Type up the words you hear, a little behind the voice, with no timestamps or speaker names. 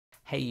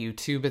Hey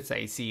YouTube, it's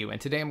ICU, and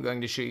today I'm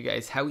going to show you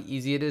guys how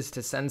easy it is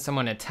to send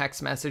someone a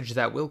text message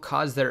that will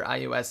cause their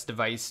iOS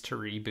device to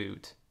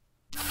reboot.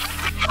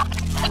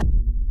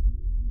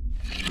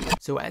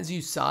 So as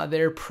you saw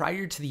there,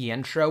 prior to the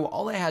intro,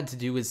 all I had to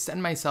do was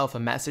send myself a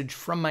message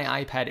from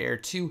my iPad Air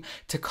 2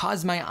 to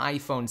cause my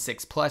iPhone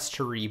 6 Plus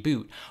to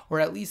reboot, or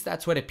at least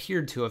that's what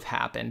appeared to have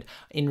happened.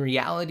 In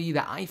reality, the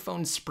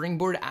iPhone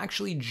springboard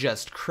actually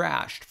just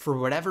crashed. For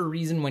whatever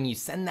reason, when you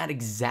send that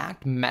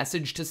exact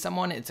message to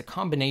someone, it's a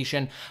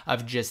combination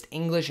of just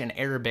English and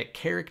Arabic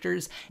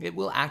characters. It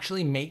will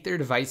actually make their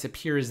device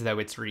appear as though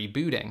it's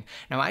rebooting.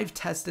 Now, I've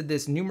tested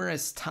this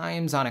numerous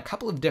times on a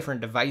couple of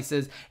different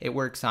devices. It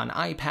works on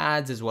iPads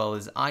as well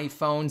as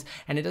iPhones,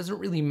 and it doesn't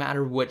really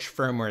matter which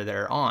firmware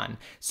they're on.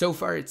 So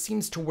far, it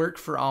seems to work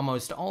for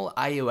almost all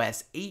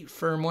iOS 8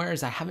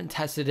 firmwares. I haven't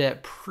tested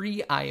it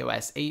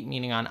pre-iOS 8,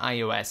 meaning on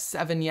iOS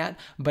 7 yet,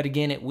 but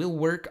again, it will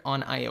work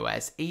on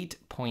iOS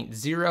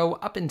 8.0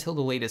 up until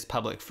the latest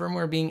public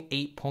firmware being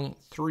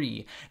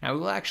 8.3. Now, we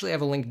will actually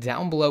have a link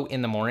down below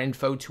in the more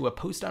info to a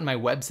post on my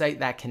website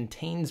that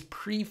contains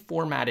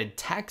pre-formatted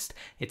text.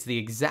 It's the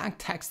exact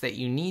text that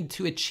you need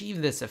to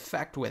achieve this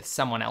effect with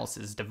someone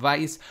else's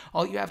device.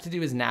 All you have to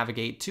do is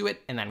navigate to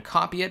it and then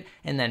copy it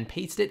and then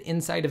paste it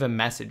inside of a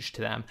message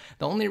to them.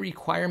 The only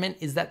requirement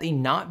is that they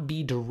not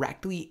be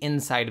directly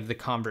inside of the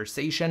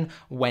conversation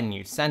when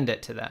you send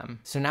it to them.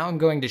 So now I'm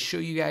going to show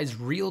you guys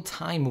real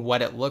time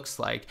what it looks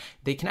like.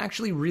 They can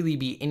actually really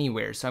be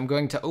anywhere. So I'm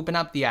going to open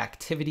up the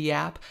Activity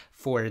app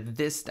for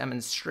this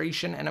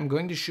demonstration, and I'm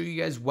going to show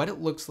you guys what it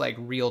looks like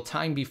real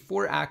time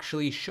before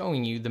actually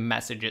showing you the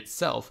message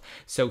itself.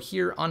 So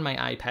here on my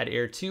iPad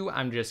Air 2,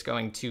 I'm just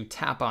going to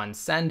tap on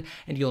send,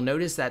 and you'll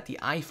notice that the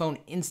iPhone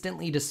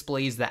instantly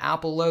displays the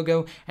Apple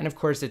logo, and of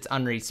course it's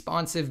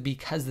unresponsive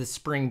because the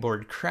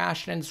springboard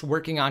crashed and it's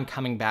working on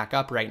coming back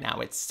up right now.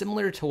 It's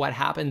similar to what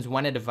happens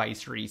when a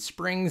device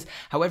resprings.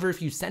 However,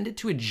 if you send it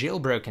to a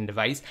jailbroken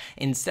device,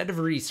 instead of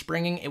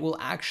respringing, it will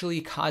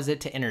actually cause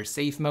it to enter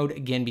safe mode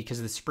again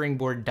because the springboard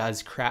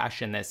does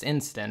crash in this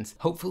instance.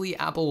 Hopefully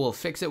Apple will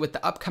fix it with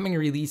the upcoming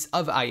release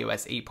of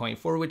iOS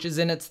 8.4, which is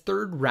in its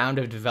third round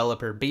of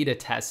developer beta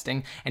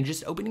testing. And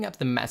just opening up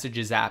the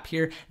Messages app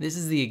here, this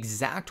is the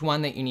exact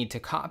one that you need to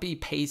copy,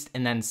 paste,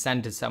 and then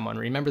send to someone.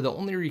 Remember, the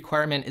only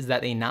requirement is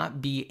that they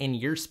not be in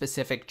your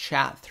specific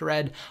chat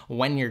thread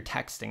when you're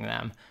texting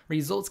them.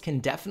 Results can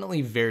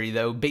definitely vary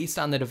though, based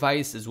on the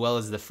device as well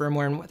as the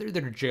firmware and whether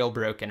they're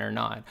jailbroken or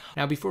not.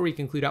 Now, before we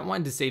conclude, I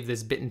wanted to save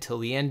this bit until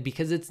the end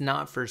because it's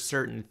not for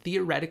certain.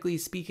 Theoretically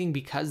speaking,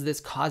 because this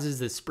causes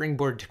the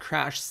springboard to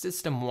crash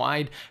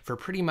system-wide for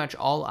pretty much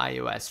all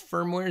iOS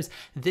firmwares,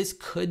 this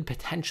could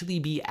potentially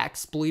be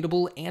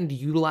exploitable and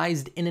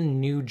utilized in a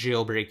new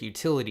jailbreak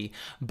utility.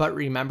 But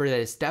remember that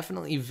this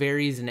definitely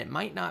varies, and it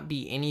might not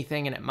be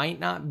anything and it might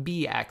not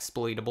be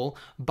exploitable,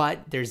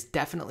 but there's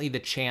definitely the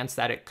chance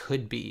that it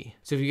could be.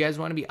 So if you guys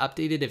want to be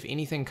updated if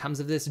anything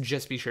comes of this,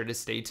 just be sure to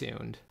stay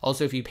tuned.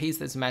 Also, if you paste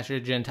this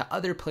message into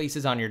other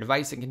places on your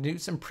device, it can do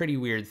some pretty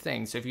weird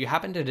things. So if you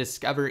happen to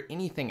discover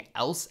anything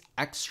else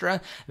extra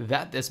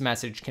that this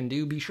message can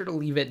do, be sure to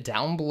leave it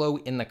down below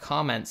in the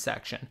comments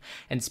section.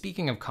 And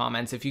speaking of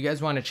comments, if you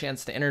guys want a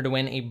chance to enter to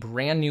win a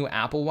brand new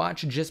Apple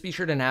Watch, just be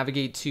sure to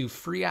navigate to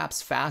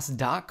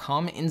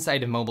freeappsfast.com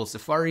inside of mobile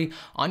Safari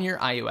on your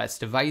iOS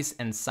device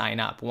and sign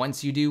up.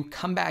 Once you do,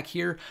 come back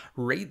here,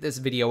 rate this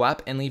video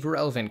up, and leave a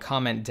relevant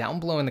comment down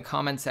below in the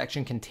comment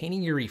section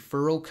containing your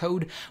referral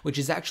code, which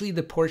is actually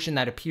the portion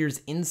that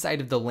appears inside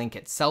of the link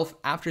itself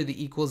after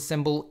the equals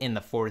symbol in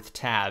the fourth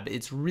tab.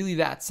 It's really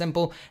that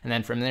simple, and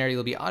then from there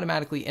you'll be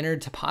automatically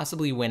entered to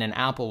possibly win an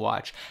Apple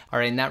Watch.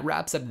 Alright, and that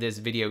wraps up this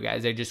video,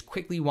 guys. I just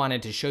quickly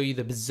wanted to show you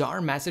the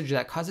bizarre message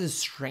that causes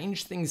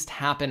strange things to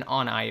happen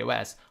on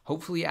iOS.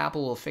 Hopefully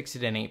Apple will fix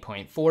it in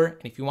 8.4,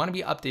 and if you want to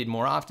be updated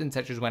more often,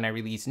 such as when I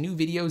release new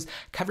videos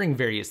covering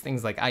various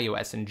things like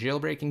iOS and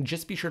jailbreaking,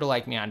 just be sure to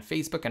like me on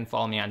Facebook and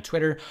follow me on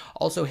Twitter.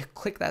 Also,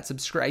 click that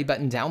subscribe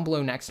button down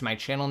below next to my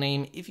channel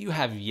name if you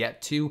have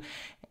yet to.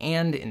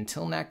 And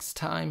until next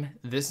time,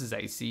 this is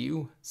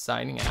ICU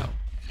signing out.